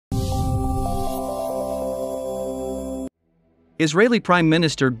Israeli Prime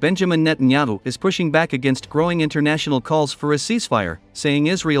Minister Benjamin Netanyahu is pushing back against growing international calls for a ceasefire, saying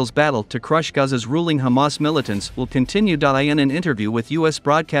Israel's battle to crush Gaza's ruling Hamas militants will continue. In an interview with U.S.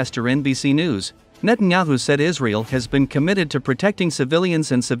 broadcaster NBC News, Netanyahu said Israel has been committed to protecting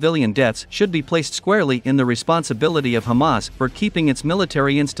civilians and civilian deaths should be placed squarely in the responsibility of Hamas for keeping its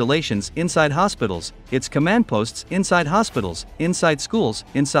military installations inside hospitals, its command posts inside hospitals, inside schools,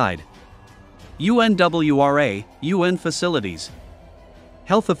 inside UNWRA, UN facilities.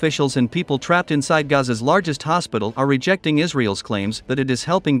 Health officials and people trapped inside Gaza's largest hospital are rejecting Israel's claims that it is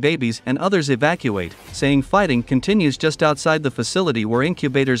helping babies and others evacuate, saying fighting continues just outside the facility where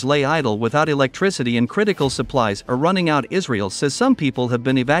incubators lay idle without electricity and critical supplies are running out. Israel says some people have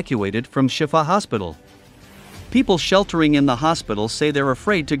been evacuated from Shifa Hospital. People sheltering in the hospital say they're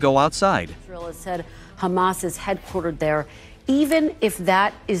afraid to go outside. Israel has said Hamas is headquartered there. Even if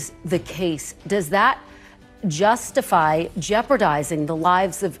that is the case, does that justify jeopardizing the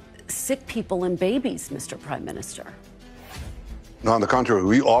lives of sick people and babies, Mr. Prime Minister? No, on the contrary,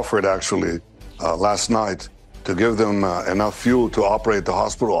 we offered actually last night to give them enough fuel to operate the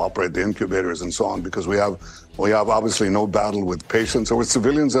hospital, operate the incubators and so on, because we have obviously no battle with patients or with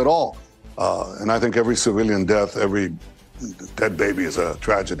civilians at all. And I think every civilian death, every dead baby is a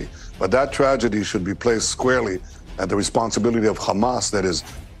tragedy. But that tragedy should be placed squarely at the responsibility of Hamas, that is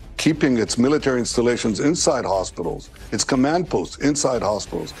keeping its military installations inside hospitals, its command posts inside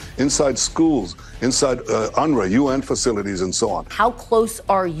hospitals, inside schools, inside UNRWA, UN facilities, and so on. How close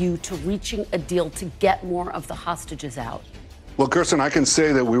are you to reaching a deal to get more of the hostages out? Well, Kirsten, I can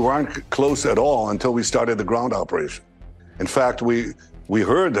say that we weren't close at all until we started the ground operation. In fact, we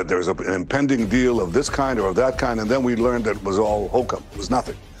heard that there's an impending deal of this kind or of that kind, and then we learned that it was all hokum. It was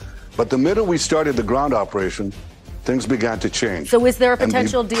nothing. But the minute we started the ground operation, things began to change. So is there a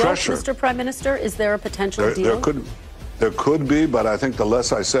potential deal, Mr. Prime Minister? Is there a potential deal? There could be, but I think the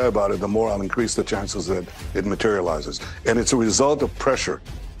less I say about it, the more I'll increase the chances that it materializes. And it's a result of pressure,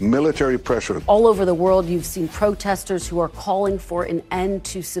 military pressure. All over the world, you've seen protesters who are calling for an end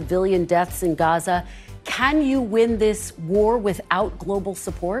to civilian deaths in Gaza. Can you win this war without global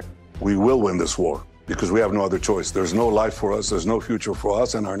support? We will win this war, because we have no other choice. There's no life for us, there's no future for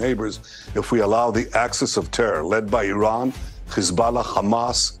us and our neighbors if we allow the axis of terror led by Iran, Hezbollah,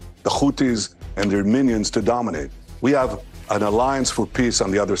 Hamas, the Houthis, and their minions to dominate. We have an alliance for peace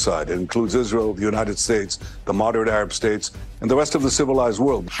on the other side. It includes Israel, the United States, the moderate Arab states, and the rest of the civilized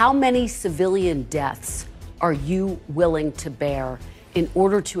world. How many civilian deaths are you willing to bear in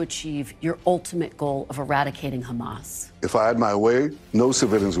order to achieve your ultimate goal of eradicating Hamas? If I had my way, no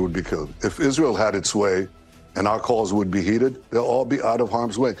civilians would be killed. If Israel had its way and our calls would be heeded, they'll all be out of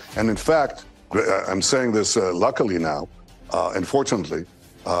harm's way. And in fact, I'm saying this luckily now, and fortunately,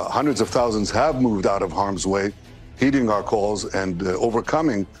 hundreds of thousands have moved out of harm's way, heeding our calls and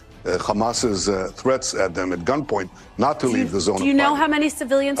overcoming Hamas's threats at them at gunpoint not to leave the zone of fighting. Do you know fighting. how many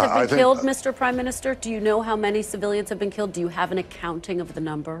civilians have been killed, Mr. Prime Minister? Do you know how many civilians have been killed? Do you have an accounting of the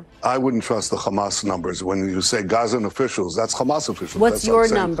number? I wouldn't trust the Hamas numbers. When you say Gazan officials, that's Hamas officials. What's your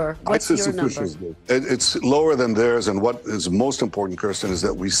number? What's your number? It's lower than theirs, and what is most important, Kirsten, is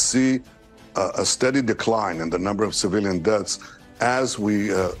that we see a steady decline in the number of civilian deaths as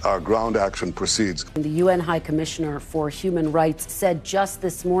our ground action proceeds. The UN High Commissioner for Human Rights said just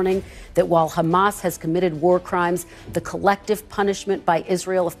this morning that while Hamas has committed war crimes, the collective punishment by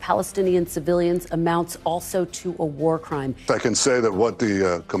Israel of Palestinian civilians amounts also to a war crime. I can say that what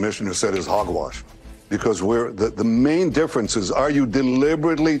the commissioner said is hogwash, because the main difference is, are you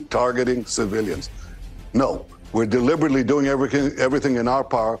deliberately targeting civilians? No, we're deliberately doing everything in our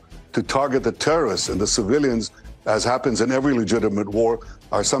power to target the terrorists, and the civilians, as happens in every legitimate war,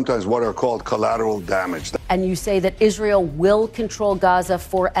 are sometimes what are called collateral damage. And you say that Israel will control Gaza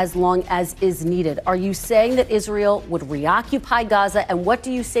for as long as is needed. Are you saying that Israel would reoccupy Gaza? And what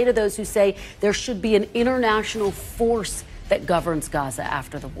do you say to those who say there should be an international force that governs Gaza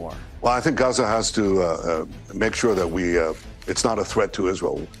after the war? Well, I think Gaza has to make sure that it's not a threat to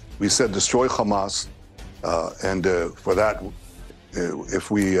Israel. We said destroy Hamas, and for that, if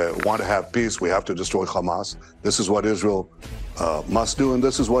we want to have peace, we have to destroy Hamas. This is what Israel must do, and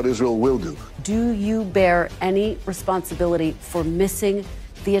this is what Israel will do. Do you bear any responsibility for missing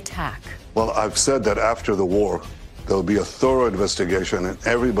the attack? Well, I've said that after the war, there'll be a thorough investigation, and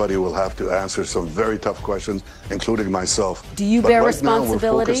everybody will have to answer some very tough questions, including myself. Do you bear responsibility?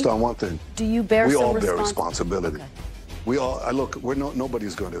 Now we're focused on one thing. Do you bear We some all bear responsibility. Okay. We all, look,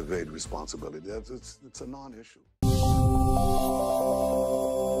 nobody's going to evade responsibility. It's a non-issue.